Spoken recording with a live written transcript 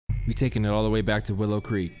We taking it all the way back to Willow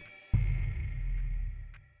Creek.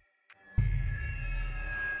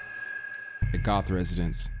 The Goth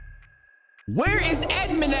residence. Where is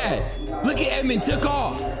Edmond at? Look at Edmond took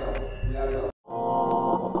off.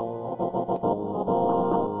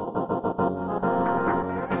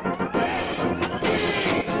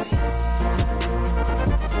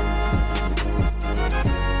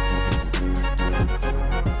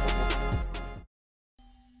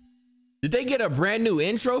 Did they get a brand new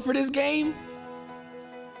intro for this game?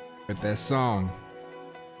 With that song.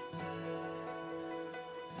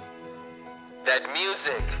 That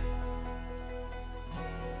music.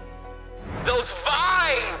 Those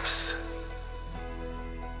vibes.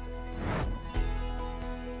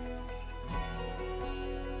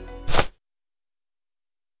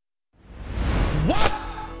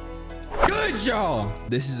 What's good, y'all?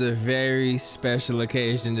 This is a very special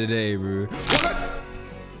occasion today, bro.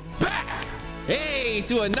 Back, hey,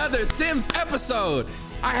 to another Sims episode.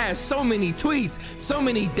 I had so many tweets, so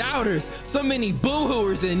many doubters, so many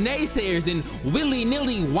boo-hooers and naysayers and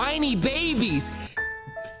willy-nilly whiny babies.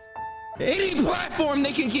 Any platform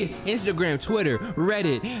they can get, Instagram, Twitter,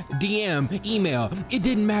 Reddit, DM, email, it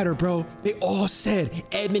didn't matter, bro. They all said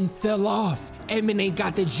Edmond fell off. Edmond ain't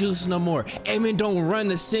got the juice no more. Edmond don't run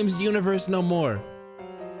the Sims universe no more.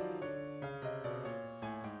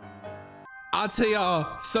 I'll tell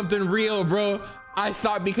y'all something real, bro. I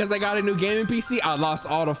thought because I got a new gaming PC, I lost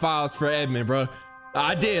all the files for Edmond, bro.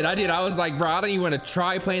 I did. I was like, bro, I don't even want to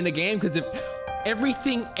try playing the game because if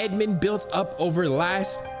everything Edmond built up over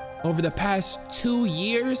the past 2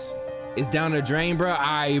 years is down the drain, bro,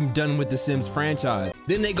 I am done with the Sims franchise.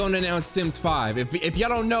 Then they gonna announce Sims 5. If y'all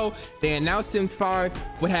don't know, they announced Sims 5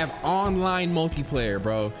 would have online multiplayer,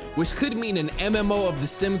 bro, which could mean an MMO of the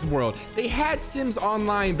Sims world. They had Sims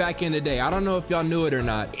Online back in the day. I don't know if y'all knew it or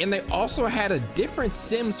not. And they also had a different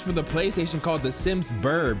Sims for the PlayStation called the Sims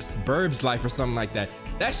Burbs Life or something like that.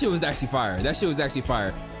 That shit was actually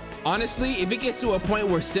fire. Honestly, if it gets to a point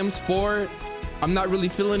where Sims 4, I'm not really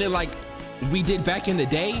feeling it like we did back in the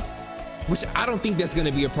day, which I don't think that's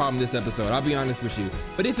gonna be a problem this episode, I'll be honest with you.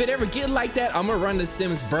 But if it ever get like that, I'm gonna run the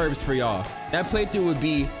Sims Burbs for y'all. That playthrough would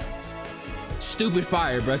be stupid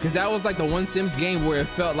fire, bro, because that was like the one Sims game where it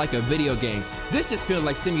felt like a video game. This just feels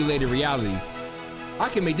like simulated reality. I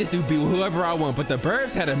can make this dude be whoever I want, but the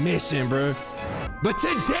Burbs had a mission, bro. But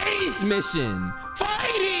today's mission,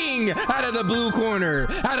 fighting out of the blue corner,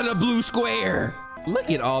 out of the blue square.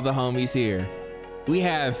 Look at all the homies here. We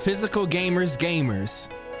have physical gamers.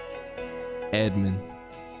 Edmond,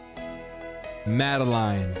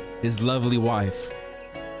 Madeline, his lovely wife,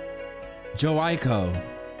 Joico,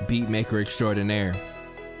 beatmaker extraordinaire,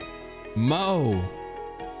 Mo,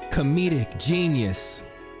 comedic genius,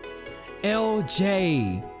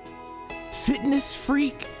 LJ, fitness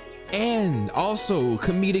freak and also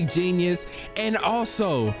comedic genius, and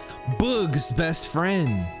also Boog's best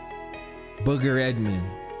friend, Booger Edmond.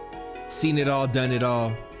 Seen it all, done it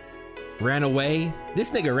all. Ran away.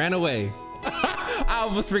 This nigga ran away. I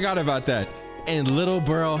almost forgot about that. And little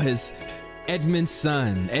Burl, his Edmond's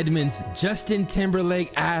son, Edmond's Justin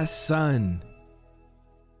Timberlake ass son.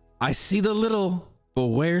 I see the little, but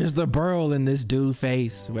where's the Burl in this dude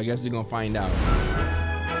face? Well, I guess we're gonna find out.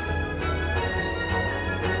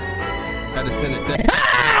 Gotta send it to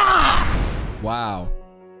wow.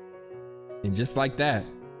 And just like that,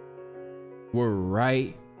 we're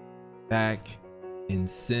right back in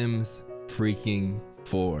Sims freaking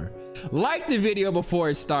 4. Like the video before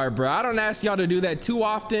it starts, bro. I don't ask y'all to do that too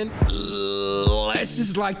often. Let's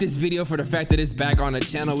just like this video for the fact that it's back on the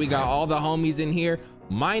channel. We got all the homies in here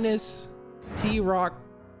minus T-Rock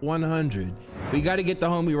 100. We got to get the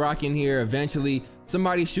homie Rock in here eventually.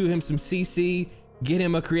 Somebody shoot him some CC, get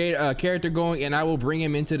him a character going, and I will bring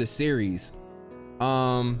him into the series.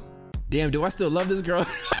 Damn, do I still love this girl?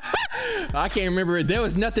 I can't remember. There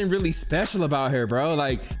was nothing really special about her, bro.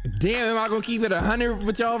 Like, damn, am I gonna keep it 100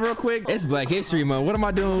 with y'all real quick? It's Black History Month. What am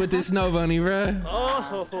I doing with this snow bunny, bro?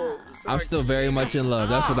 Oh, I'm still very much in love.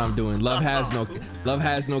 That's what I'm doing. Love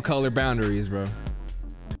has no color boundaries, bro.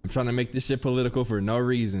 I'm trying to make this shit political for no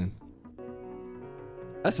reason.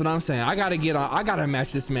 That's what I'm saying. I gotta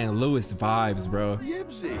match this man Lewis vibes, bro.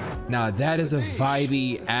 Now that is a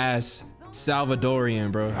vibey ass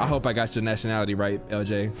Salvadorian, bro. I hope I got your nationality right,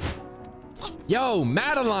 LJ. Yo,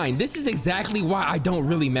 Madeline, this is exactly why I don't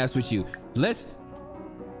really mess with you.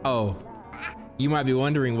 Oh, you might be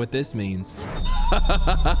wondering what this means.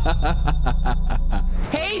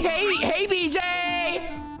 Hey, BJ!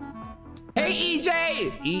 Hey,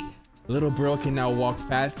 EJ! Little Burl can now walk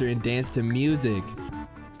faster and dance to music.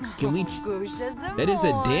 Can we? That is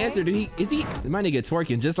a dancer. Is he? My nigga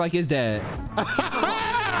twerking just like his dad.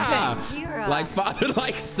 Like father,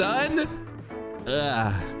 like son.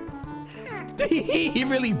 He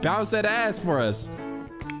really bounced that ass for us.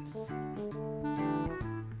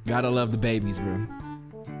 Gotta love the babies, bro.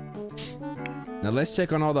 Now let's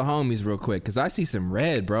check on all the homies real quick, cause I see some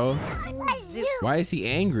red, bro. Why is he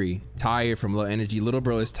angry? Tired from low energy. Little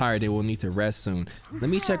bro is tired. They will need to rest soon. Let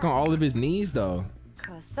me check on all of his needs though.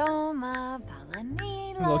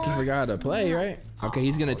 Loki forgot to play, right? Okay,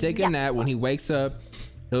 he's gonna take a nap. When he wakes up,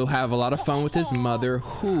 he'll have a lot of fun with his mother,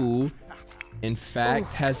 who, in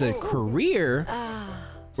fact, has a career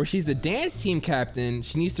where she's the dance team captain.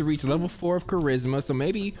 She needs to reach level 4 of charisma, so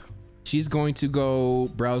maybe she's going to go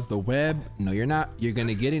browse the web. No, you're not. You're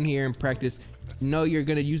gonna get in here and practice. No, you're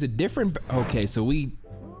gonna use a different. Okay, so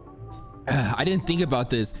I didn't think about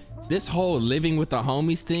this. This whole living with the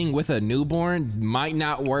homies thing with a newborn might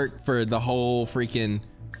not work for the whole freaking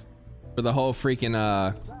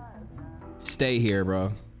stay here,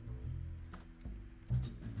 bro.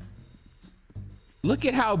 Look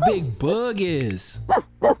at how big Bug is.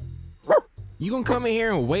 You gonna come in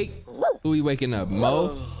here and wake? Who we waking up,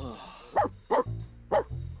 Mo?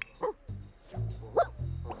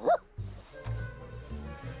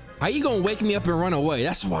 How you gonna wake me up and run away?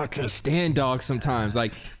 That's why I can't stand dogs sometimes.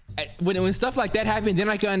 Like when stuff like that happens, then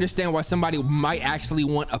I can understand why somebody might actually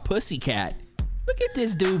want a pussy cat. Look at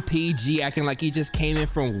this dude PG acting like he just came in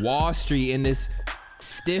from Wall Street in this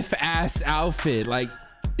stiff ass outfit. Like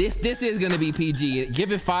this is gonna be PG.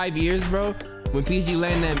 Give it 5 years, bro. When PG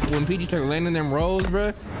start landing them roles,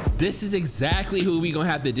 bro, this is exactly who we gonna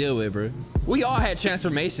have to deal with, bro. We all had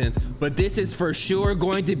transformations, but this is for sure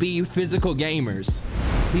going to be physical gamers.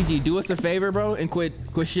 PG, do us a favor, bro, and quit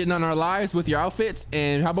shitting on our lives with your outfits.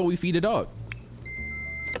 And how about we feed a dog?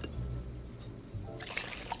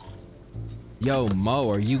 Yo, Mo,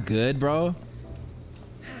 are you good, bro?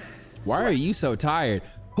 Why are you so tired?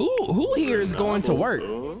 Who here is going to work?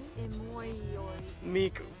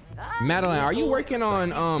 Madeline, are you working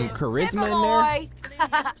on charisma in there?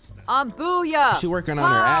 She working on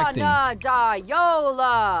her acting.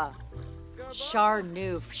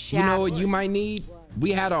 You know what you might need?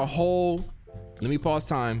 We had a whole, let me pause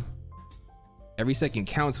time. Every second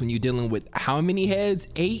counts when you're dealing with how many heads?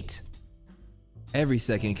 8? Every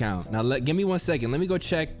second count. Now give me 1 second. Let me go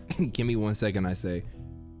check. Give me 1 second, I say.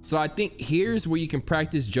 So I think here's where you can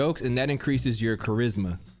practice jokes and that increases your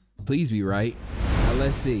charisma. Please be right. Now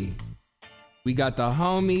let's see. We got the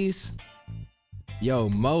homies. Yo,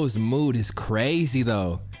 Mo's mood is crazy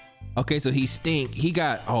though. Okay, so he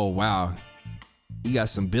got, oh wow. He got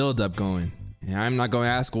some build-up going. And I'm not gonna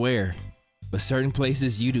ask where, but certain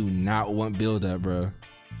places you do not want build-up, bro.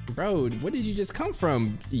 Bro, what did you just come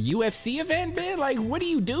from? UFC event, man? Like, what do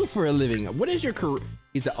you do for a living? What is your career?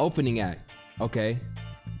 He's an opening act. Okay.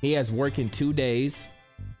 He has work in 2 days.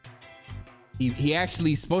 He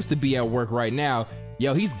actually is supposed to be at work right now.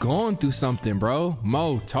 Yo, he's going through something, bro.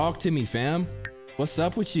 Mo, talk to me, fam. What's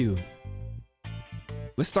up with you?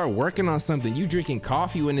 Let's start working on something. You drinking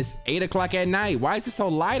coffee when it's 8 o'clock at night. Why is it so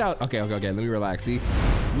light out? Okay. Let me relax. See,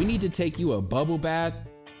 we need to take you a bubble bath.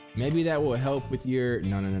 Maybe that will help with your,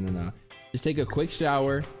 no. Just take a quick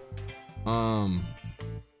shower.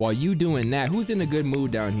 While you doing that, who's in a good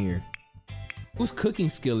mood down here? Whose cooking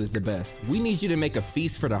skill is the best? We need you to make a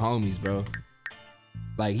feast for the homies, bro.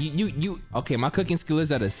 Like okay, my cooking skill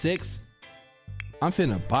is at a 6. I'm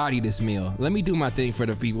finna body this meal. Let me do my thing for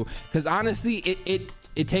the people. Cause honestly,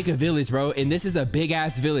 it take a village, bro. And this is a big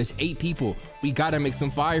ass village, 8 people. We gotta make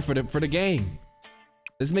some fire for the game.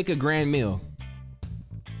 Let's make a grand meal.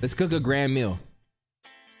 Let's cook a grand meal.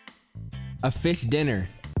 A fish dinner.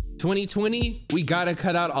 2020, we gotta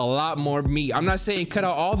cut out a lot more meat. I'm not saying cut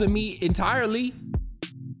out all the meat entirely,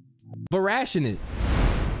 but ration it.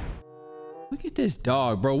 Look at this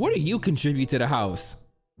dog, bro. What do you contribute to the house?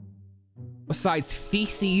 Besides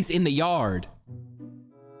feces in the yard.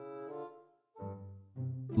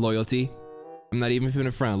 Loyalty. I'm not even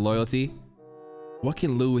finna front. Loyalty. What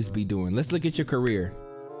can Lewis be doing? Let's look at your career.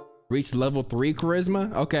 Reach level 3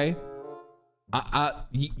 charisma. Okay.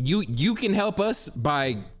 You can help us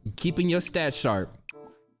by keeping your stats sharp.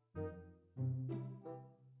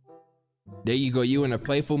 There you go. You in a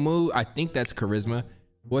playful mood. I think that's charisma.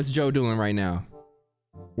 What's Joe doing right now?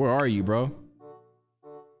 Where are you, bro?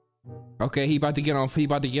 Okay, he about to get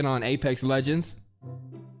on Apex Legends.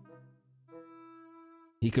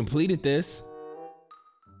 He completed this.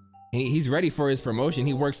 He's ready for his promotion.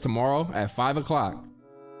 He works tomorrow at 5 o'clock.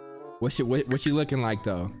 What you looking like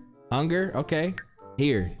though? Hunger? Okay.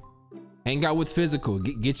 Here. Hang out with physical.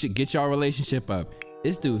 Get y'all relationship up.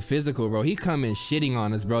 This dude physical, bro. He coming shitting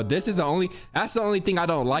on us, bro. That's the only thing I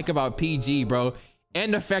don't like about PG, bro.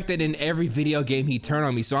 And the fact that in every video game he turned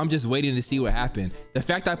on me, so I'm just waiting to see what happened. The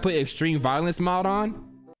fact I put extreme violence mod on,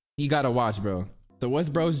 you gotta watch, bro. So what's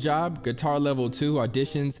bro's job? Guitar level 2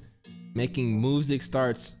 auditions, making music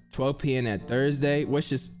starts 12 p.m. at Thursday. What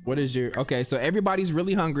is your, okay, so everybody's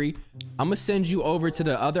really hungry. I'm gonna send you over to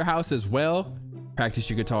the other house as well. Practice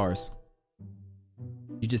your guitars.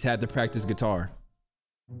 You just had to practice guitar.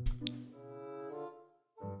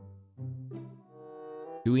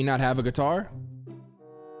 Do we not have a guitar?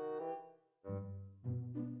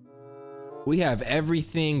 We have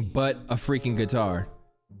everything but a freaking guitar.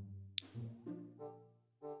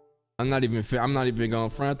 I'm not even going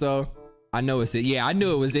front though. I know it's it. Yeah, I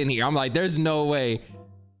knew it was in here. I'm like, there's no way.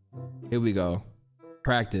 Here we go.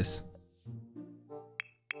 Practice.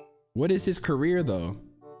 What is his career though?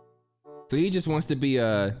 So he just wants to be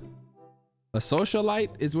a socialite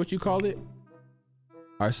is what you call it?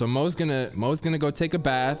 All right, so Mo's gonna go take a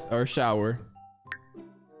bath or a shower.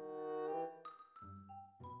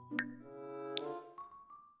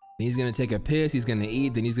 He's gonna take a piss, he's gonna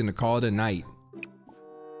eat, then he's gonna call it a night.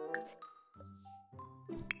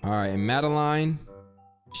 All right, and Madeline,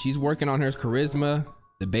 she's working on her charisma.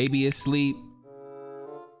 The baby is asleep.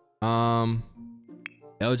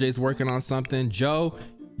 LJ's working on something. Joe,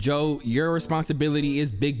 your responsibility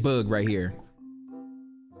is Big Bug right here.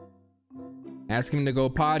 Ask him to go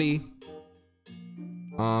potty,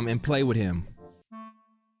 and play with him.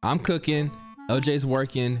 I'm cooking, LJ's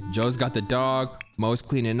working, Joe's got the dog, Mo's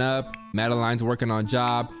cleaning up, Madeline's working on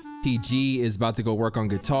job, PG is about to go work on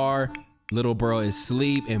guitar, little bro is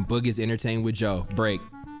asleep, and Boog is entertained with Joe. Break.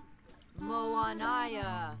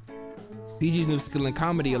 Moanaya. PG's new skill in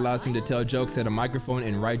comedy allows him to tell jokes at a microphone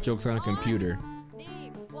and write jokes on a computer.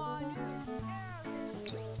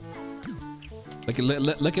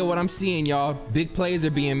 Look at what I'm seeing, y'all. Big plays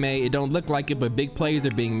are being made. It don't look like it, but big plays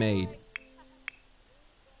are being made.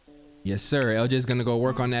 Yes, sir. LJ's gonna go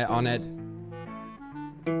work on that.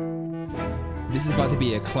 This is about to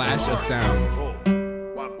be a clash of sounds.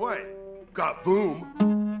 Got boom.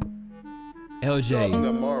 LJ.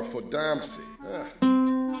 Marfa Dempsey.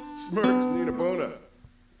 Smirks Nina Bona.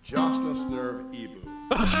 Joshna Snerv Ibu.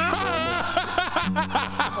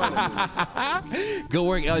 Good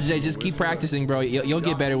work, LJ. Just keep practicing, bro. You'll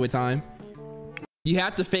get better with time. You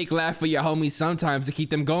have to fake laugh for your homies sometimes to keep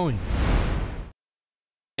them going.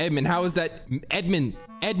 Edmond, how is that? Edmond,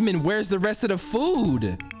 where's the rest of the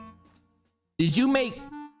food? Did you make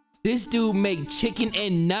this dude make chicken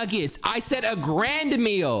and nuggets? I said a grand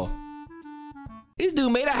meal. This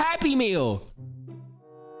dude made a happy meal.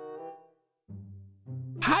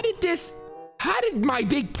 How did my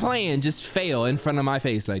big plan just fail in front of my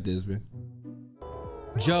face like this, man?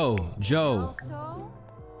 Joe.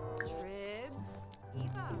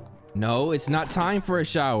 No, it's not time for a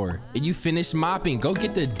shower. You finished mopping. Go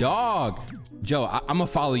get the dog. Joe, I'm gonna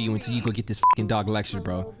follow you until you go get this fucking dog lectured,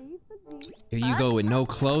 bro. Here you go with no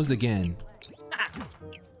clothes again.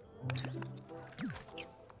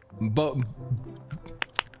 But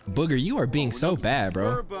Booger, you are being so bad,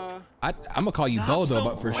 bro. I'm gonna call you Boldo,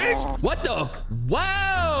 but for sure. What the?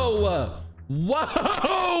 Whoa!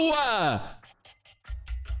 Whoa!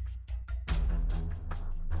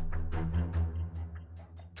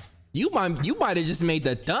 You might have just made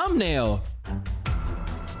the thumbnail.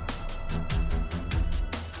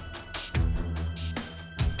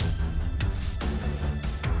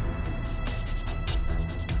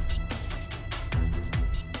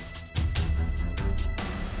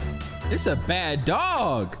 It's a bad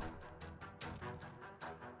dog.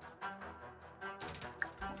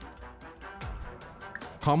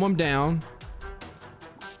 Calm him down.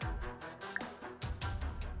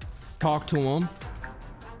 Talk to him.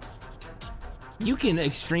 You can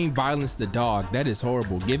extreme violence the dog. That is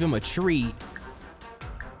horrible. Give him a treat.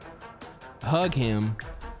 Hug him.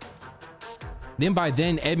 Then by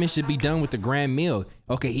then, Edmond should be done with the grand meal.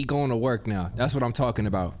 Okay, he going to work now. That's what I'm talking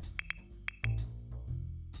about.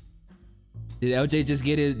 Did LJ just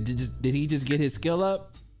get his, did he just get his skill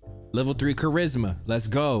up? Level 3 charisma. Let's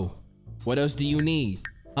go. What else do you need?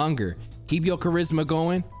 Hunger. Keep your charisma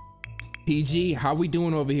going. PG, how we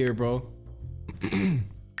doing over here, bro?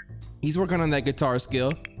 He's working on that guitar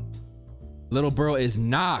skill. Little bro is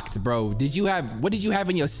knocked, bro. What did you have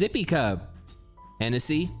in your sippy cup?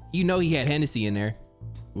 Hennessy? You know he had Hennessy in there.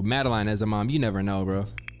 With Madeline as a mom, you never know, bro.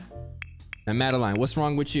 Now, Madeline, what's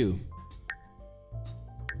wrong with you?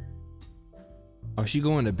 Oh, she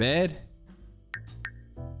going to bed?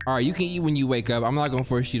 All right, you can eat when you wake up. I'm not gonna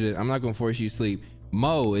force you to sleep.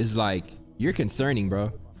 Mo is like, you're concerning,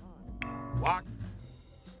 bro.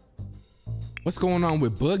 What's going on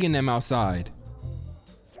with bugging them outside?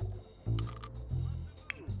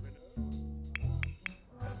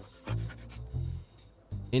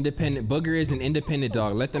 Independent Booger is an independent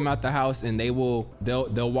dog. Let them out the house and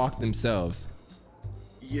they'll walk themselves.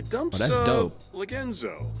 You dump that's dope.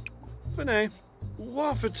 Legenzo. Fene.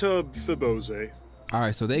 Wafatub Fibose.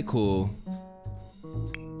 Alright, so they cool.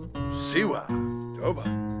 Siwa. Toba.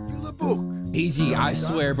 Filabuk. PG, I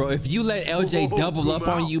swear, bro, if you let LJ double up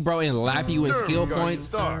on you, bro, and lap you in skill points.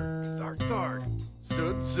 Thark.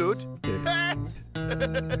 Soot.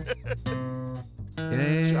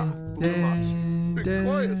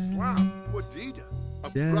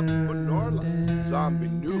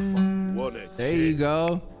 There you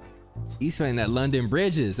go. He's playing that London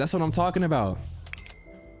Bridges. That's what I'm talking about.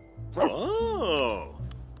 Oh.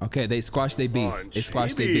 Okay, they squashed their beef. They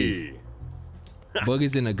squashed their beef.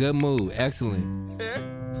 Booger's in a good mood. Excellent.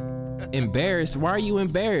 Embarrassed? Why are you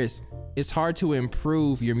embarrassed? It's hard to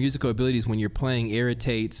improve your musical abilities when you're playing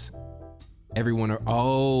irritates everyone.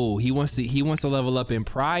 Oh, he wants to level up in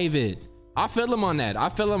private. I feel him on that.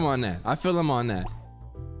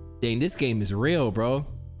 Dang, this game is real, bro.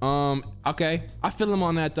 Okay, I feel him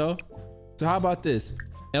on that though. So how about this?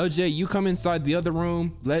 LJ, you come inside the other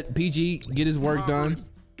room. Let PG get his work done.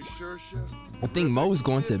 I think Mo's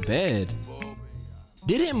going to bed.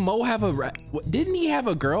 Didn't Mo have didn't he have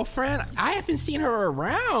a girlfriend? I haven't seen her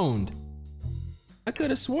around. I could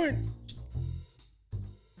have sworn.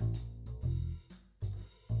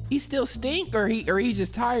 He still stink, or he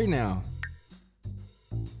just tired now?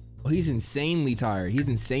 Oh, he's insanely tired.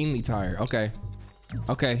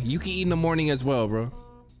 Okay, you can eat in the morning as well, bro.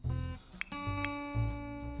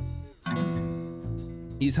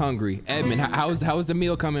 He's hungry. Edmond, how's the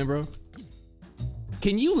meal coming, bro?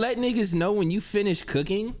 Can you let niggas know when you finish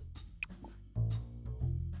cooking?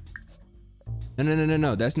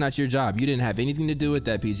 No. That's not your job. You didn't have anything to do with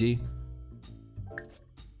that, PG.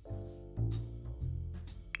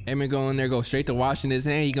 Edmond go in there, go straight to washing his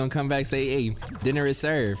hand. He gonna come back, say, hey, dinner is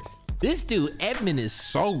served. This dude, Edmond, is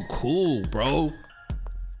so cool, bro.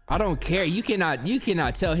 I don't care. You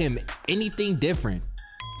cannot tell him anything different.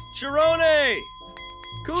 Chirone!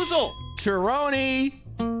 Kuzel! Chirone!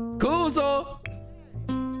 Kuzel!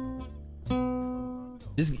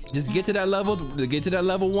 Just get to that level. Get to that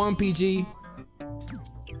level 1, PG.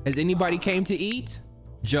 Has anybody came to eat?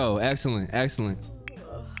 Joe, excellent.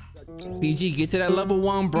 PG, get to that level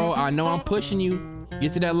 1, bro. I know I'm pushing you.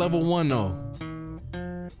 Get to that level 1 though.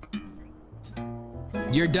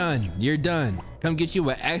 You're done. Come get you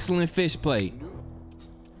an excellent fish plate.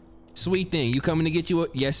 Sweet thing, you coming to get you a,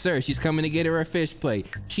 yes sir, she's coming to get her a fish plate.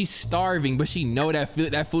 She's starving, but she know that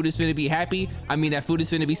food is finna be happy. I mean, that food is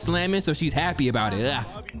finna be slamming, so she's happy about it. Ugh.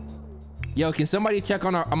 Yo, can somebody check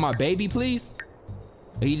on my baby, please?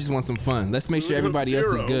 Or he just wants some fun. Let's make sure everybody else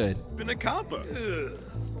is good.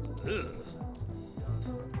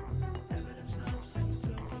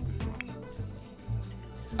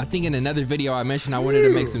 I think in another video I mentioned I wanted to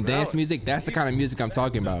make some dance music. That's the kind of music I'm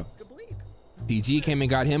talking about. PG came and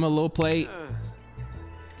got him a little plate.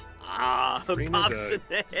 Pops and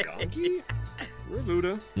egg.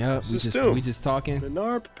 Revuda. Yep, we just talking.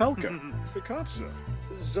 Benar Pelka. Picopsa.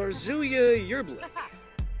 Zarzuya Yerblik.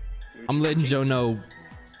 I'm letting Joe know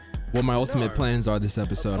what my ultimate plans are this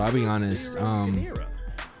episode. I'll be honest.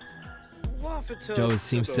 Joe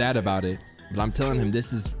seems sad about it, but I'm telling him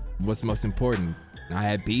this is what's most important. I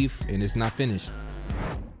had beef and it's not finished.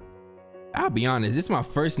 I'll be honest, this is my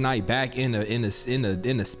first night back in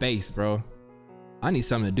the space, bro. I need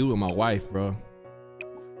something to do with my wife, bro.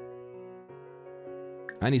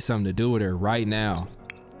 I need something to do with her right now.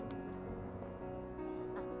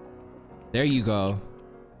 There you go.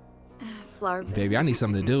 Flower baby, I need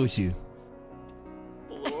something to do with you.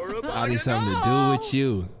 I need something to do with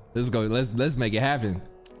you. Let's go. Let's make it happen.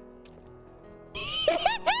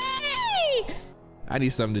 I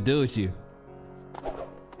need something to do with you.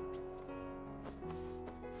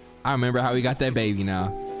 I remember how we got that baby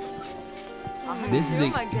now. This is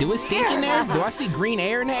a, do it stink in there? Do I see green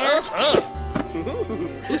air in the air?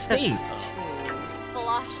 Who stink?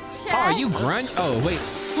 Oh, are you grunge? Oh, wait.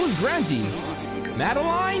 Who's grungy?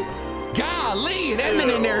 Madeline? Golly, that man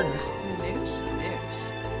in there.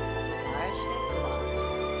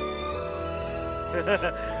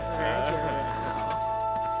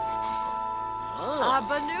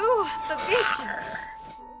 Banu, the beach.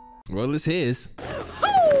 Well, it's his.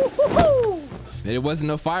 It wasn't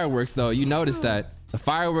no fireworks though. You noticed that the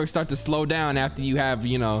fireworks start to slow down after you have,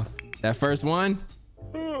 you know, that first one.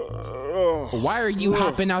 Why are you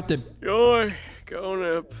hopping out the? You're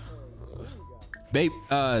going up. Babe,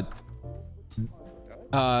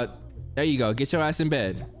 There you go. Get your ass in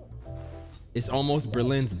bed. It's almost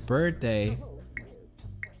Berlin's birthday.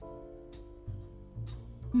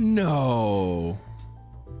 No.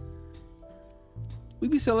 We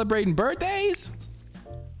be celebrating birthdays?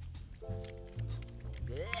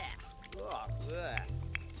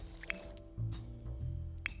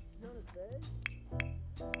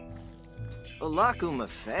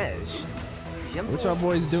 What y'all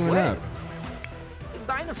boys doing up?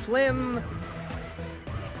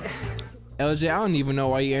 LJ, I don't even know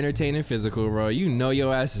why you entertaining physical, bro. You know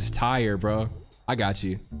your ass is tired, bro. I got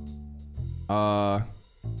you. Here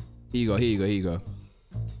you go, here you go, here you go.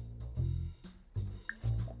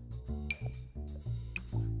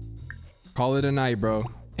 Call it a night, bro.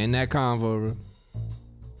 End that convo, bro.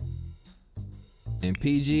 And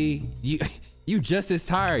PG, you just as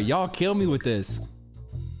tired. Y'all kill me with this.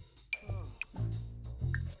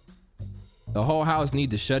 The whole house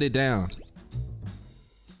need to shut it down.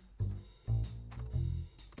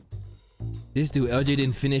 This dude LJ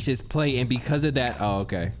didn't finish his play, and because of that, oh,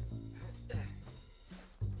 okay.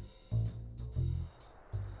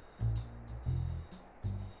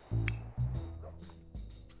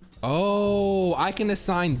 Oh, I can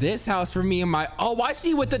assign this house for me and my, oh, I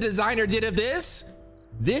see what the designer did of this.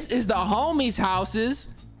 This is the homies' houses,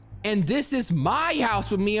 and this is my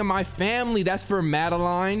house with me and my family. That's for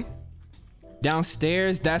Madeline.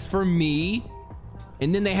 Downstairs, that's for me.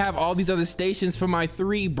 And then they have all these other stations for my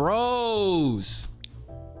 3 bros.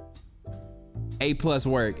 A+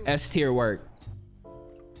 work, S tier work.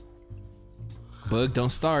 Bug,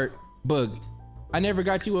 don't start. Bug, I never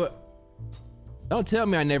got you a, don't tell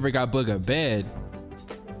me I never got Bug a bed.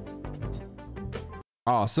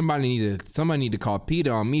 Oh, somebody need to call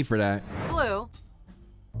Peter on me for that. Blue.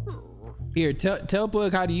 Here, tell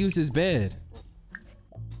Bug how to use his bed.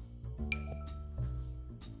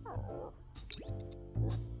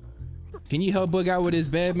 Can you help Bug out with his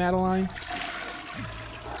bed, Madeline?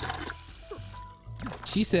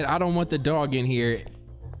 She said, I don't want the dog in here.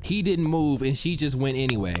 He didn't move and she just went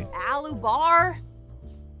anyway. Alu bar.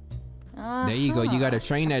 There you go. You gotta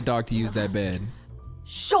train that dog to use that bed.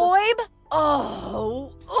 Shoaib.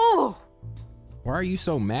 Oh. Why are you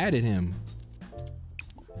so mad at him?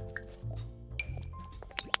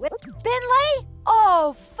 Bentley.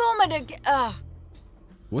 Oh, Fumadig.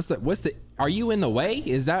 What's the, are you in the way?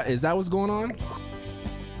 Is that what's going on?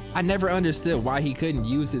 I never understood why he couldn't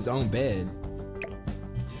use his own bed.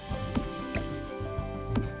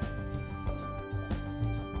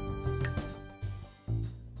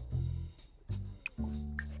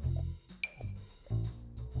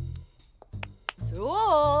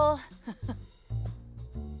 Cool.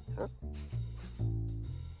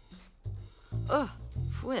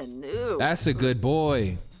 That's a good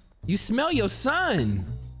boy. You smell your son.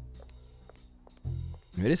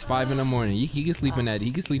 It is 5 in the morning. He can sleep in that.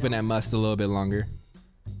 He can sleep in that must a little bit longer.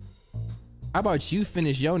 How about you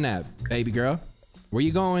finish your nap, baby girl? Where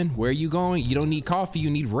you going? Where are you going? You don't need coffee.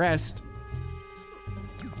 You need rest.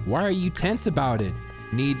 Why are you tense about it?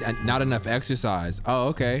 Need not enough exercise. Oh,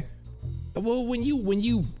 okay. Well, when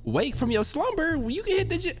you wake from your slumber, you can hit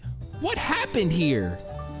the gym. What happened here?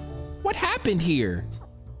 What happened here?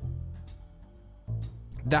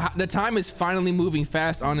 The time is finally moving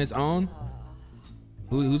fast on its own.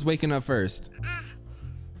 Who's waking up first?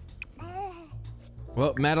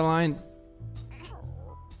 Well, Madeline,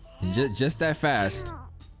 just that fast.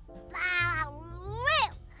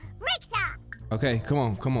 Okay, come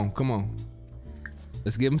on.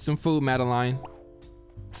 Let's give him some food, Madeline.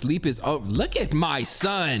 Sleep is over. Look at my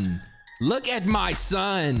son. Look at my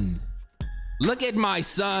son. Look at my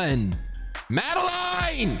son.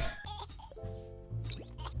 Madeline!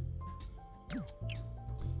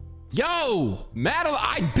 Yo, Madeline,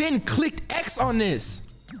 I been clicked X on this.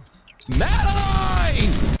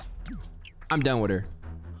 Madeline! I'm done with her.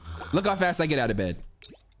 Look how fast I get out of bed.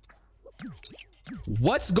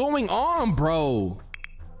 What's going on, bro?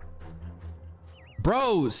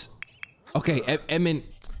 Bros. Okay, Edmond,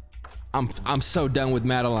 I'm so done with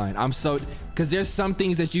Madeline. Cause there's some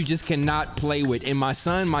things that you just cannot play with. And my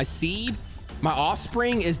son, my seed, my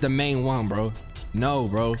offspring is the main one, bro. No,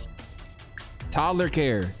 bro. Toddler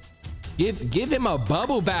care. Give him a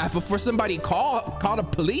bubble bath before somebody call the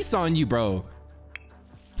police on you, bro.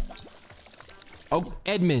 Oh,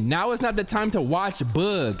 Edmond, now is not the time to watch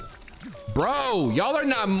Bug. Bro, y'all are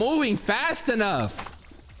not moving fast enough.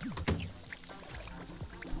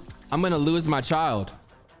 I'm gonna lose my child.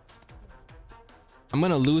 I'm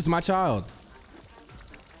gonna lose my child.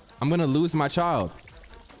 I'm gonna lose my child.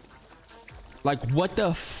 Like, what the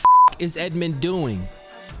f is Edmond doing?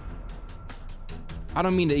 I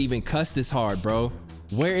don't mean to even cuss this hard, bro.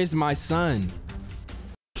 Where is my son?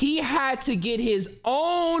 He had to get his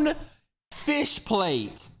own fish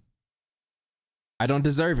plate. I don't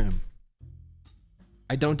deserve him.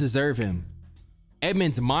 I don't deserve him.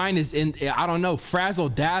 Edmond's mind is in, I don't know, frazzle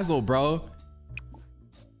dazzle, bro.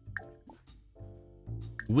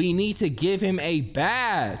 We need to give him a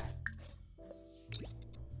bath.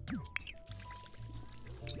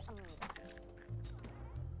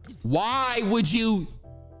 Why would you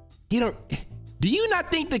do you not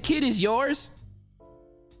think the kid is yours?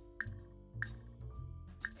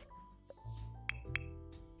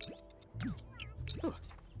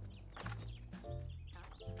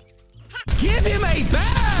 Give him a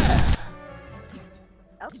bath.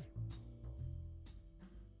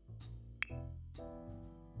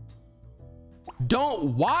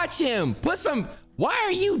 Don't watch him. Put some, why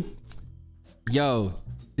are you? Yo,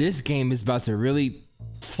 this game is about to really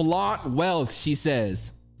flaunt wealth, she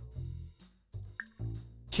says.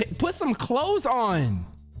 Put some clothes on.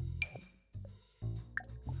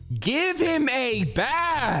 Give him a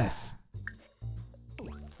bath.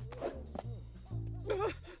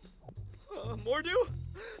 Mordu?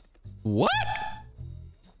 What?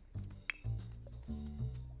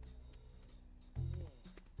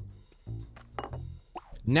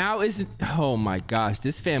 Now isn't, oh my gosh,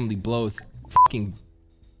 this family blows fucking.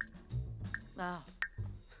 Oh.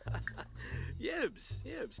 Yibs,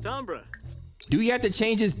 Tombra. Do we have to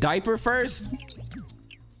change his diaper first?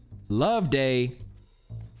 Love day.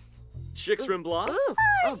 Chicks Rimbla?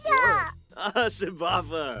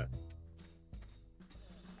 Sibava.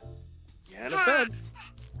 Yana Fed.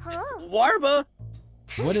 Warba.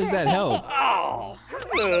 What does that help? Oh.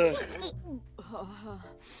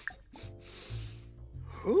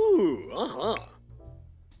 Ooh, uh-huh.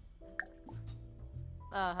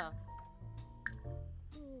 Uh-huh.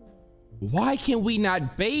 Why can we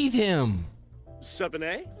not bathe him?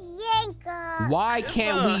 Sabine? Why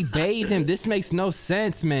can't we bathe him? This makes no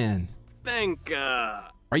sense, man. Thanka.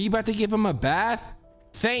 Are you about to give him a bath?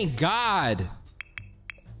 Thank God.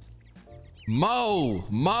 Mo,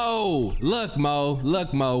 look,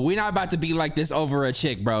 Mo. We're not about to be like this over a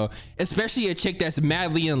chick, bro. Especially a chick that's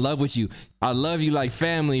madly in love with you. I love you like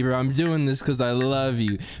family, bro. I'm doing this because I love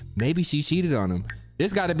you. Maybe she cheated on him.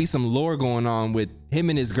 There's got to be some lore going on with him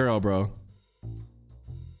and his girl, bro.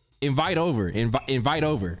 Invite over. Invite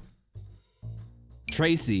over.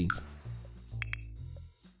 Tracy.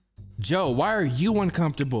 Joe, why are you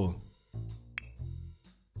uncomfortable?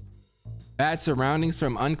 Bad surroundings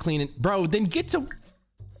from unclean. Bro, then get to.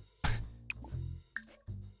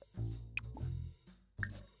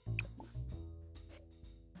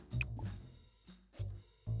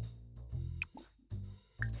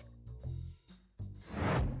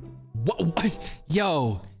 What?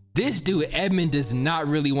 Yo, this dude Edmond does not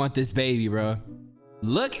really want this baby, bro.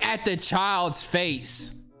 Look at the child's face.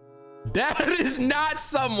 That is not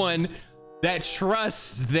someone that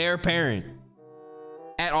trusts their parent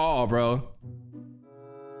at all, bro.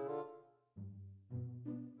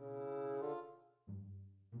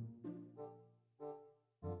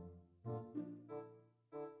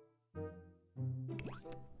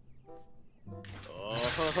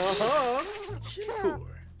 Sure.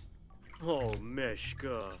 Oh,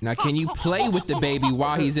 Meshka. Now, can you play with the baby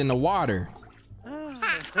while he's in the water?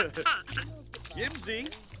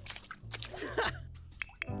 Yibsy.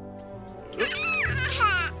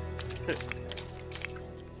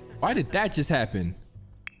 Why did that just happen?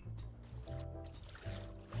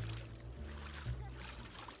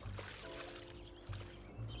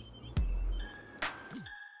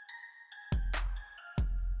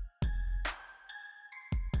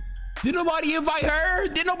 Did nobody invite her?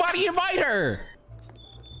 Did nobody invite her?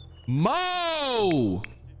 Mo!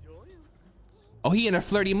 Oh, he in a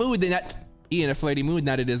flirty mood. Then he in a flirty mood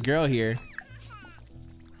now that this girl here.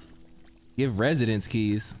 Give residence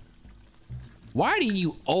keys. Why do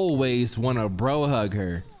you always want to bro hug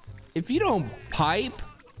her? If you don't pipe,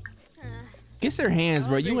 kiss her hands,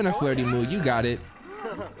 bro. You in a flirty mood. You got it.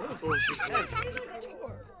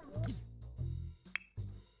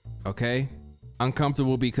 Okay.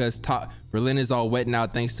 Uncomfortable because Berlin is all wet now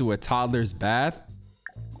thanks to a toddler's bath.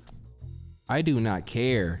 I do not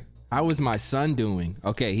care. How is my son doing?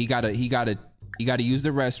 Okay, he gotta use the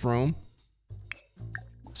restroom.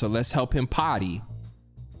 So let's help him potty.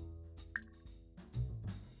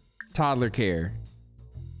 Toddler care.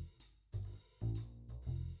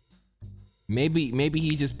 Maybe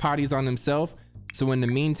he just potties on himself. So in the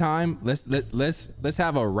meantime, let's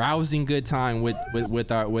have a rousing good time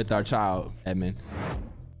with our child, Edmond.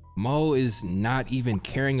 Mo is not even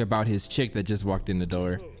caring about his chick that just walked in the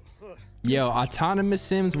door. Yo, autonomous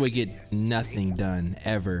Sims would get nothing done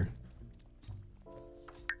ever.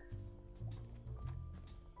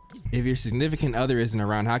 If your significant other isn't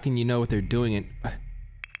around, how can you know what they're doing? And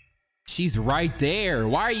she's right there.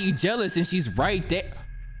 Why are you jealous? And she's right there.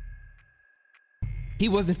 He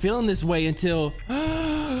wasn't feeling this way until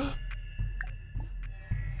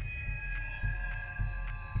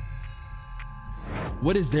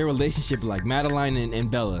what is their relationship like? Madeline and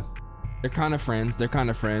Bella. They're kind of friends. They're kind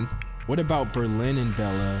of friends. What about Berlin and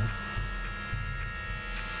Bella?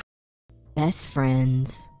 Best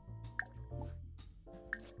friends.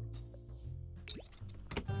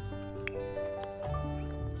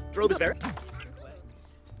 Throw this there.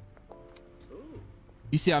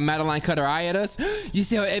 You see how Madeline cut her eye at us? You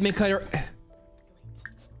see how Edmond cut her?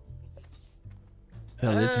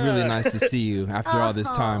 Bella, it's really nice to see you after all this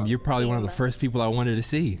time. You're probably one of the first people I wanted to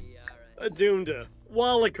see. Adunda.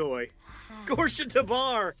 Wallakoi. Gorsha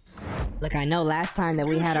Tabar. Look, I know last time that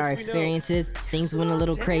we had our experiences, things went a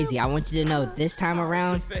little crazy. I want you to know this time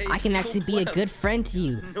around, I can actually be a good friend to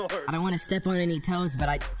you. I don't want to step on any toes, but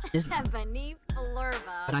I just...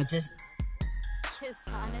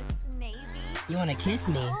 You want to kiss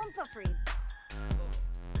me?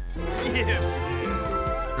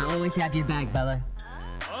 I always have your back, Bella.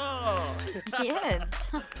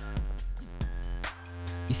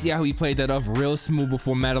 You see how he played that off real smooth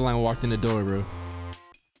before Madeline walked in the door, bro?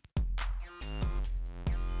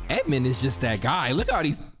 Edmond is just that guy. Look how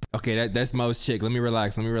he's... Okay, that's Mo's chick. Let me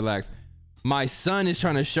relax. Let me relax. My son is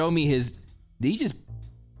trying to show me his... This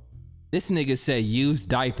nigga said use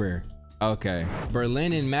diaper. Okay.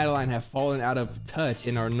 Berlin and Madeline have fallen out of touch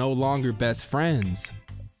and are no longer best friends.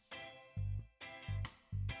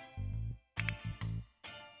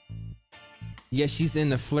 Yet she's in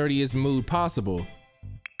the flirtiest mood possible.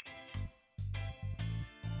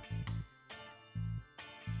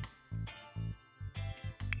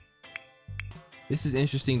 This is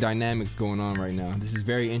interesting dynamics going on right now. This is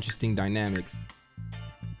very interesting dynamics.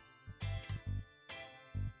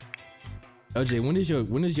 LJ,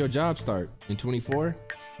 when does your job start? In 24?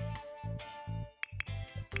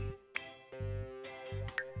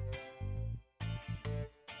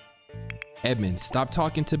 Edmond, stop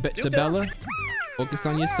talking to Bella. Focus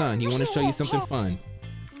on your son. He want to show you something fun.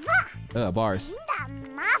 Bars.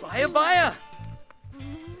 Baya.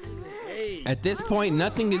 At this point,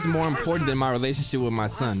 nothing is more important than my relationship with my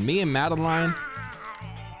son. Me and Madeline,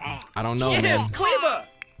 I don't know, man.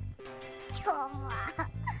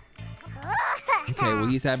 Okay, well,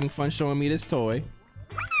 he's having fun showing me this toy.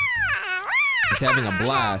 He's having a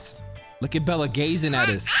blast. Look at Bella gazing at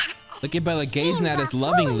us. Look at Bella gazing at us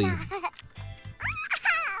lovingly.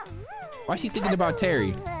 Why is she thinking about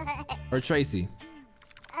Terry? Or Tracy?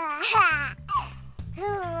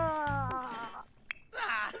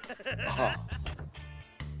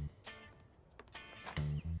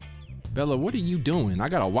 Bella, what are you doing? I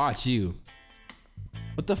gotta watch you.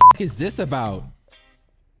 What the f is this about?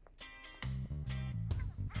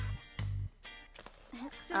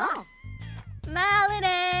 Oh.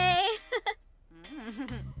 Malinae!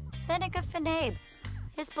 Fenica Fenabe.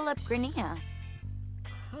 Hisbalip Grania.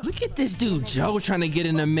 Look at this dude, Joe, trying to get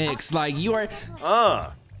in the mix. Like, you are...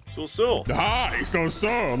 So. Hi,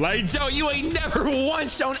 so. Like, Joe, you ain't never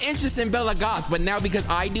once shown interest in Bella Goth, but now because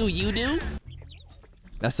I do, you do?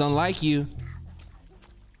 That's unlike you.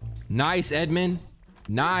 Nice, Edmond.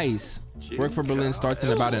 Nice. Work for Berlin starts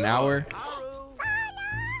in about an hour.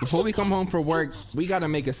 Before we come home for work, we gotta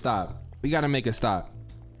make a stop.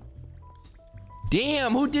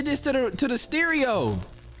 Damn, who did this to the stereo?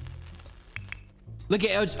 Look at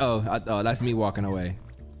LJ. Oh, that's me walking away.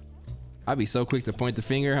 I'd be so quick to point the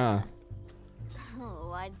finger, huh?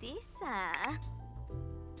 Oh, Adisa.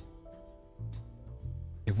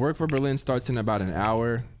 If work for Berlin starts in about an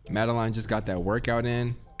hour, Madeline just got that workout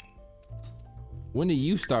in. When do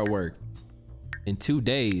you start work? In 2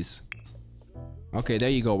 days. Okay, there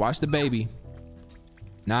you go. Watch the baby.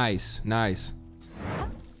 Nice.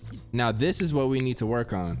 Now this is what we need to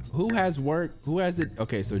work on. Who has work? Who has it?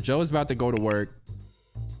 Okay, so Joe's about to go to work.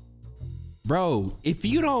 Bro, if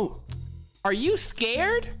you don't... Are you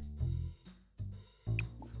scared?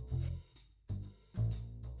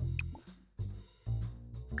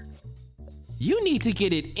 You need to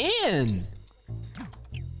get it in.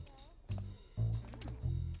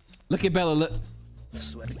 Look at Bella.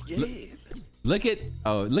 Look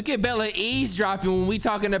at Bella eavesdropping when we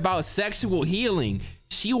talking about sexual healing.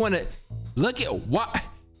 She wanna look at what?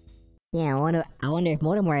 Yeah, I wonder if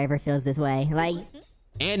Mortimer ever feels this way. Like,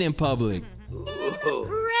 and in public.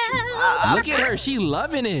 Look at her, she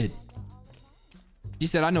loving it. She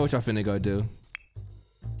said, I know what y'all finna go do.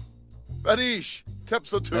 Barish,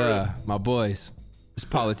 Tepsotur. My boys. Just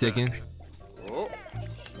politicking. Oh.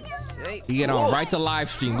 He get on right to live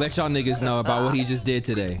stream. Let y'all niggas know about what he just did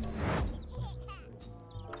today.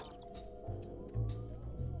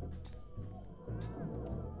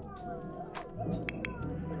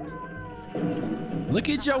 Look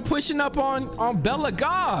at Joe pushing up on Bella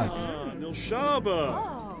Goth.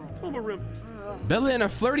 Bella in a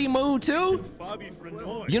flirty mood too?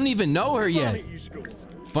 You don't even know her yet.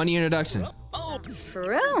 Funny introduction.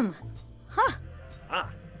 Vroom. Huh.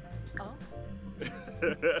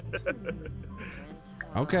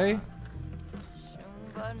 Okay.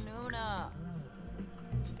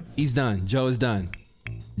 He's done. Joe is done.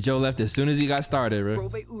 Joe left as soon as he got started, bro.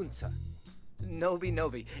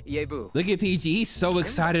 Look at PG. He's so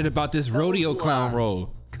excited about this rodeo clown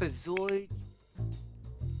role.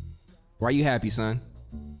 Why are you happy, son?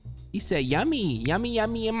 He said, yummy, yummy,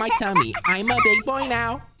 yummy in my tummy. I'm a big boy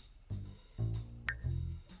now.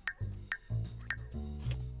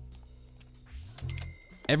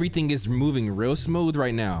 Everything is moving real smooth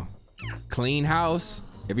right now. Clean house.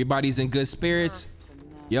 Everybody's in good spirits.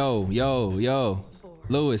 Yo, yo, yo.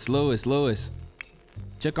 Lewis.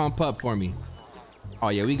 Check on Pup for me. Oh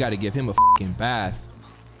yeah, we gotta give him a fucking bath.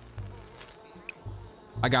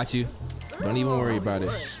 I got you. Don't even worry about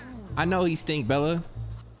it. I know he stink, Bella.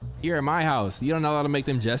 You're at my house. You don't know how to make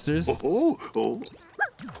them gestures.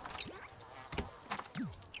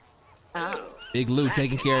 Big Lou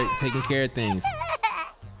taking care of things.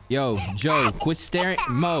 Yo, Joe, quit staring.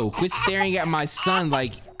 Mo, quit staring at my son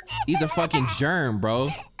like he's a fucking germ, bro.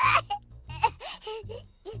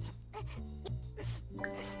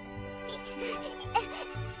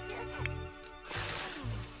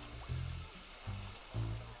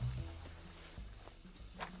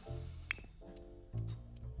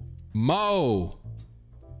 Mo,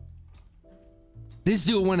 this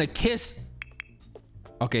dude wanna kiss.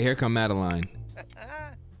 Okay, here come Madeline.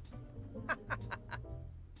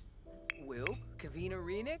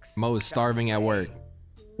 Mo is starving at work.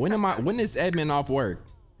 When is Edmond off work?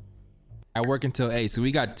 I work until 8, so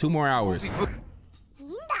we got 2 more hours.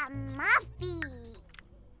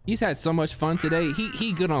 He's had so much fun today.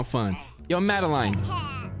 He good on fun. Yo, Madeline.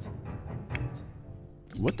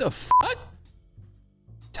 What the fuck?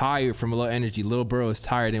 Tired from a low energy. Little bro is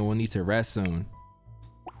tired and will need to rest soon.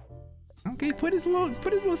 Okay, put his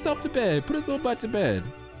little self to bed. Put his little butt to bed.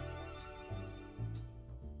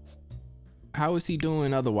 How is he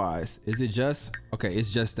doing otherwise? Is it just okay? It's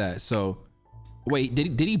just that. So wait,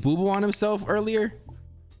 did he boo-boo on himself earlier?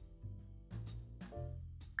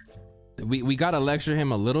 We gotta lecture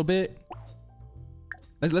him a little bit.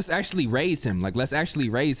 Let's actually raise him. Like, let's actually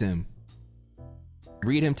raise him.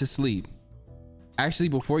 Read him to sleep. Actually,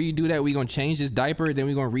 before you do that, we gonna change his diaper, then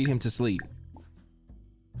we gonna read him to sleep.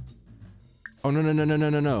 Oh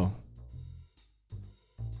no.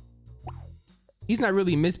 He's not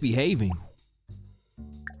really misbehaving.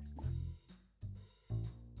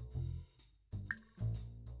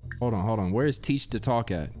 Hold on. Where's teach to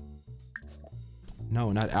talk at?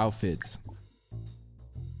 No, not outfits.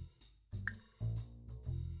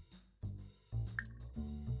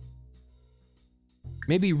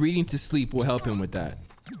 Maybe reading to sleep will help him with that.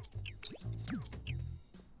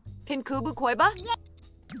 Pinkubu Koiba?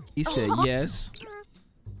 He said yes.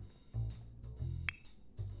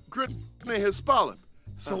 Gritne Hispalip.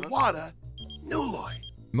 Sawada. Nuloy.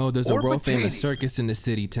 Mo, there's a Or world famous Batani. circus in the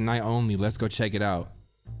city tonight only. Let's go check it out.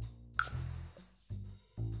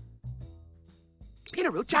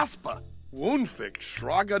 Jasper. Woonfik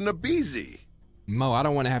Shraga Nabizi. Mo, I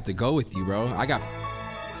don't want to have to go with you, bro. I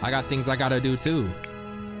got things I gotta do too.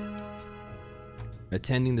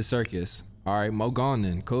 Attending the circus. All right, Mo gone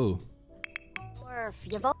then. Cool.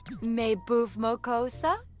 Me boof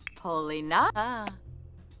mokosa? Polina.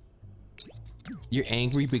 You're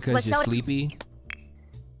angry because you're sleepy,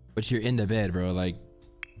 but you're in the bed, bro. Like,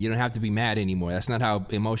 you don't have to be mad anymore. That's not how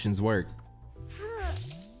emotions work.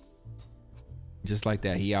 Just like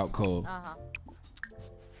that, he out cold.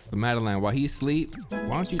 But Madeline, while he sleep,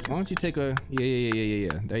 why don't you take a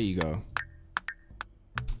yeah. There you go.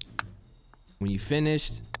 When you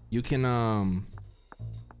finished, you can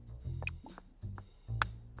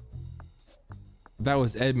that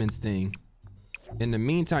was Edmond's thing. In the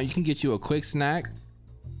meantime, you can get you a quick snack,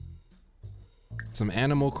 some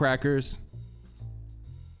animal crackers.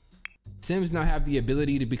 Sims now have the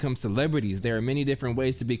ability to become celebrities. There are many different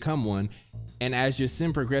ways to become one. And as your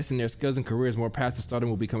sim progress in their skills and careers, more paths to stardom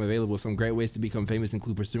will become available. Some great ways to become famous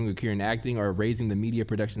include pursuing a career in acting or raising the media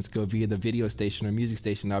production skill via the video station or music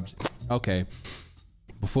station object. Okay.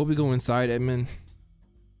 Before we go inside, Edmond,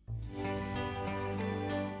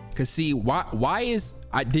 Cause see, why is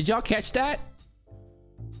did y'all catch that?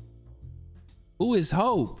 Who is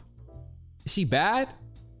Hope? Is she bad?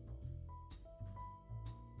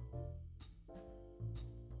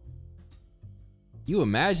 You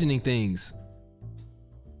imagining things.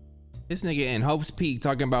 This nigga in Hope's Peak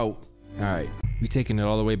talking about, all right, we taking it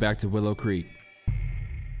all the way back to Willow Creek.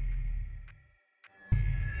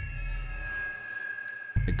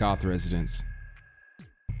 The Goth residence.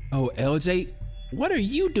 Oh, LJ, what are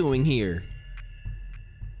you doing here?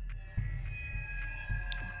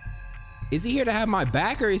 Is he here to have my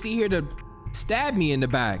back or is he here to stab me in the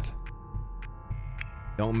back?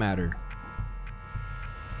 Don't matter.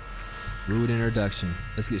 Rude introduction.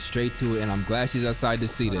 Let's get straight to it, and I'm glad she's outside to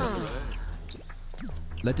see this.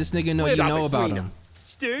 Let this nigga know you know about him.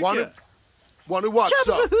 Wanna watch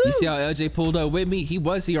up? You see how LJ pulled up with me? He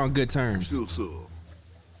was here on good terms. So.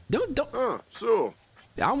 Don't. So.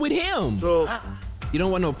 I'm with him. So. You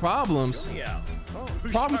don't want no problems.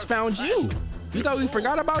 Problems found you. You thought we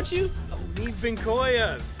forgot about you?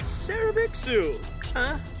 Binkoya, Sarabixu,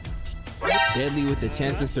 huh? Deadly with the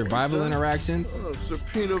chance of survival interactions.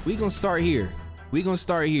 We gonna start here. We gonna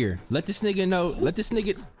start here. Let this nigga know. Let this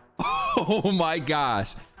nigga. Oh my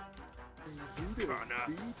gosh.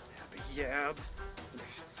 Yab.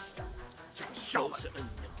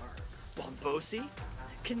 Wambosi.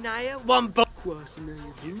 Kanaya. Wambo.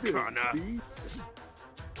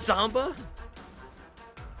 Samba.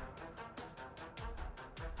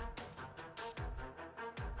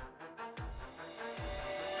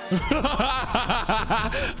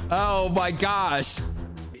 Oh my gosh.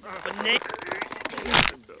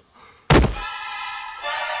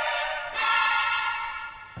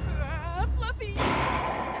 Fluffy.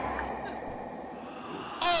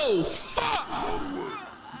 Oh fuck.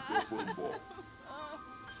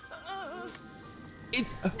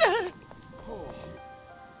 It's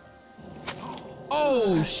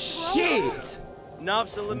oh shit.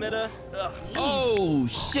 Nopsalamida. Oh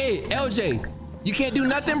shit. LJ, you can't do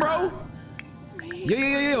nothing, bro?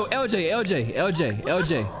 Yo, LJ.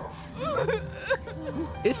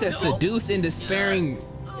 It says seduce and despairing.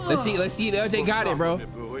 Let's see if LJ got it, bro.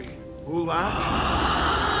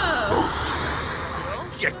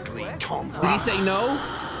 Did he say no?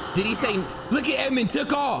 Did he say, look at Edmond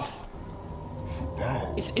took off?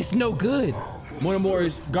 It's no good.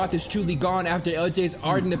 Monomore's Goth is truly gone after LJ's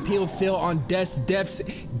ardent appeal fell on death's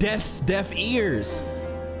deaf ears.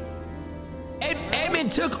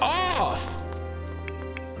 Edmond took off.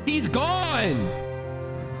 He's gone.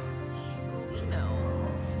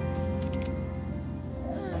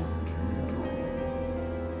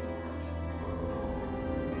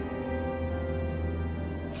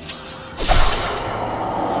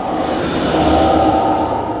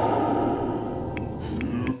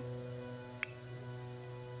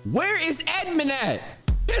 Where is Edmond at?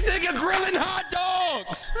 This nigga grilling hot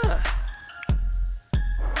dogs.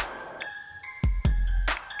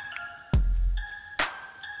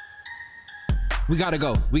 We gotta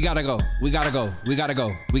go.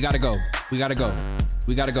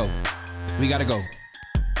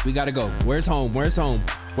 Where's home?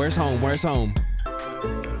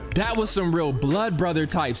 That was some real blood brother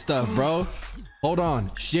type stuff, bro. Hold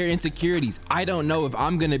on. Share insecurities. I don't know if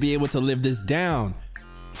I'm gonna be able to live this down.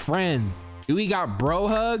 Friend, do we got bro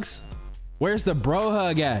hugs? Where's the bro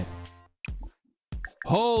hug at?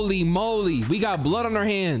 Holy moly. We got blood on our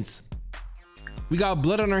hands.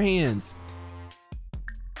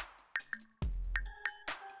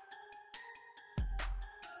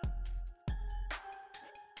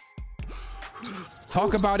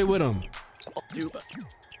 Talk about it with him.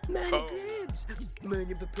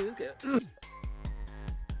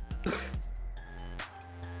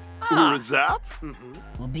 Urazap?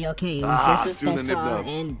 We'll be okay. It was just a soon special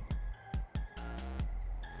and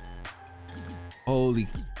Holy.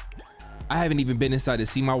 I haven't even been inside to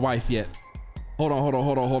see my wife yet. Hold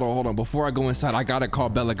on. Before I go inside, I gotta call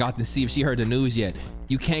Bella Goth to see if she heard the news yet.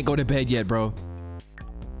 You can't go to bed yet, bro.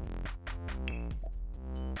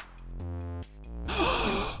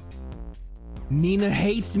 Nina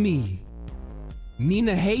hates me.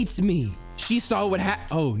 She saw what happened.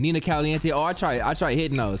 Oh, Nina Caliente. Oh, I tried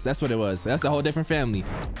hitting those. That's what it was. That's a whole different family.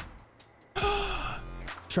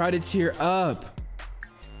 Try to cheer up.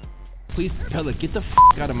 Please, Bella, get the f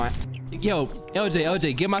out of my... Yo,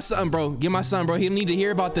 LJ, get my son, bro. He don't need to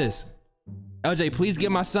hear about this. LJ, please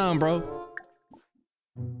get my son, bro.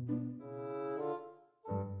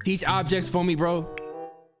 Teach objects for me, bro.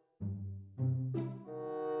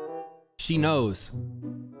 She knows.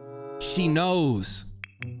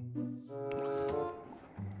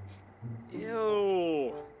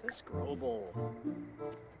 Ew, that's grobble.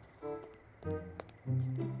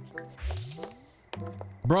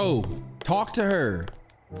 Bro, talk to her.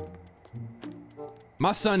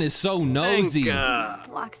 My son is so nosy.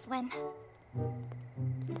 Walks win.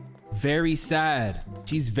 Very sad.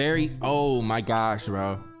 She's very, oh my gosh,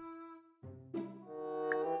 bro.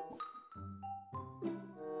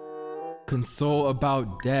 Console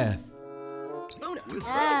about death.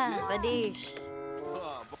 Badish.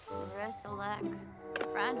 Reselek.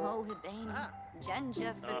 Franho Hibane.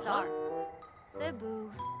 Genja Fasar. Cebu.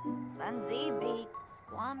 Sanzibi.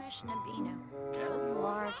 Squamish Nabino.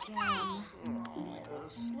 Larkin.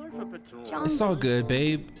 It's all good,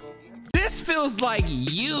 babe. This feels like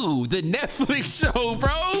You, the Netflix show,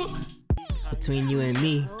 bro. Between you and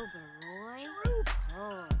me,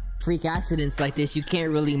 freak accidents like this, you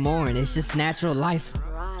can't really mourn. It's just natural life.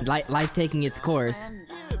 Life taking its course.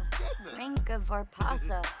 Rinka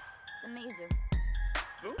Varpasa. Samizu.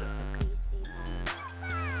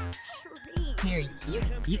 Here,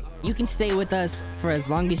 you can stay with us for as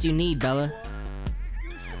long as you need, Bella.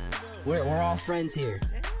 We're all friends here.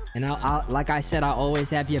 And I'll like I said, I'll always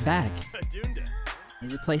have your back.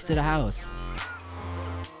 There's a place to the house.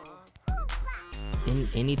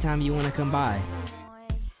 Anytime you want to come by.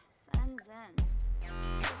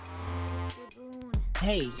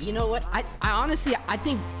 Hey, you know what? I honestly, I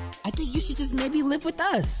think you should just maybe live with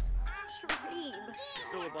us.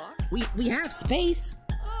 We have space.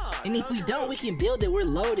 And if we don't, we can build it. We're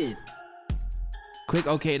loaded. Click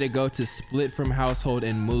OK to go to split from household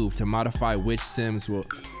and move to modify which Sims will.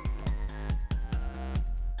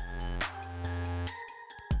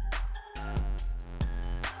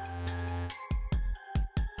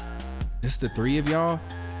 Just the 3 of y'all?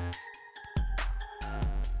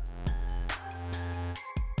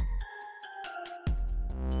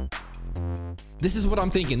 This is what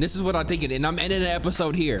I'm thinking. This is what I'm thinking. And I'm ending the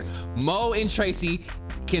episode here. Mo and Tracy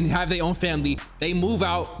can have their own family. They move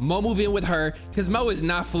out. Mo move in with her because Mo is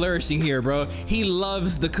not flourishing here, bro. He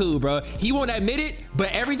loves the coup, bro. He won't admit it, but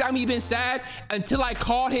every time he been sad until I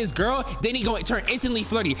call his girl, then he gonna turn instantly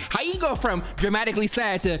flirty. How you go from dramatically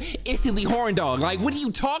sad to instantly horn dog? Like, what are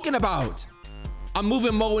you talking about? I'm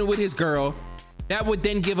moving Mo in with his girl. That would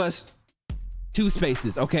then give us 2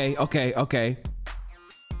 spaces. Okay.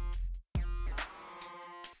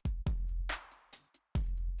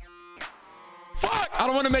 I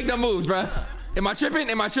don't want to make no moves, bro. Am I tripping?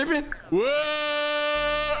 Whoa!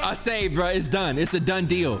 I saved, bro. It's done. It's a done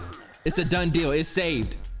deal. It's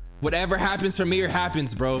saved. Whatever happens from here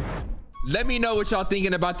happens, bro. Let me know what y'all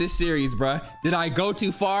thinking about this series, bro. Did I go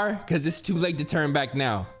too far? Because it's too late to turn back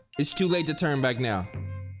now. If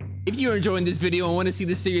you're enjoying this video and want to see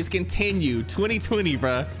the series continue 2020,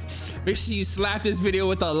 bro, make sure you slap this video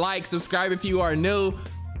with a like, subscribe if you are new.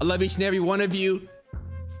 I love each and every one of you.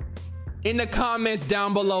 In the comments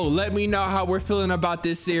down below, let me know how we're feeling about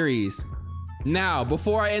this series. Now,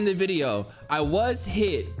 before I end the video, I was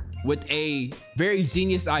hit with a very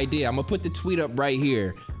genius idea. I'm gonna put the tweet up right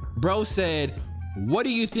here. Bro said, what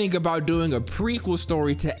do you think about doing a prequel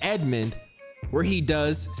story to Edmond where he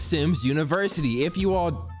does Sims University? If you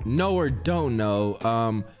all know or don't know,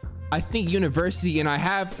 I think University, and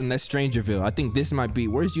that's Strangerville. I think this might be,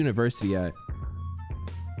 where's University at?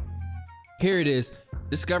 Here it is.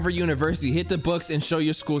 Discover University. Hit the books and show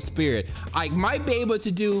your school spirit. I might be able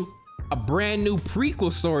to do a brand new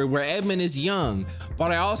prequel story where Edmond is young,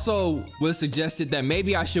 but I also was suggested that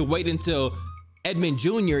maybe I should wait until Edmond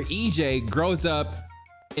Jr., EJ, grows up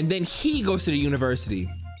and then he goes to the university.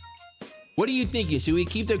 What are you thinking? Should we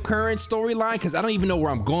keep the current storyline? Because I don't even know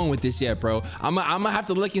where I'm going with this yet, bro. I'm gonna have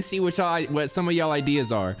to look and see what some of y'all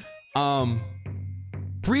ideas are.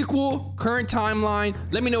 Prequel, current timeline.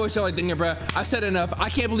 Let me know what y'all are thinking, bro. I've said enough. I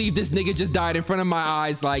can't believe this nigga just died in front of my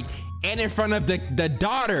eyes, like, and in front of the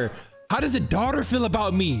daughter. How does the daughter feel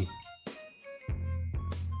about me?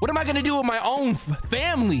 What am I gonna do with my own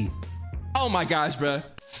family? Oh my gosh, bro.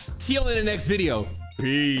 See you in the next video.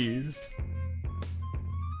 Peace.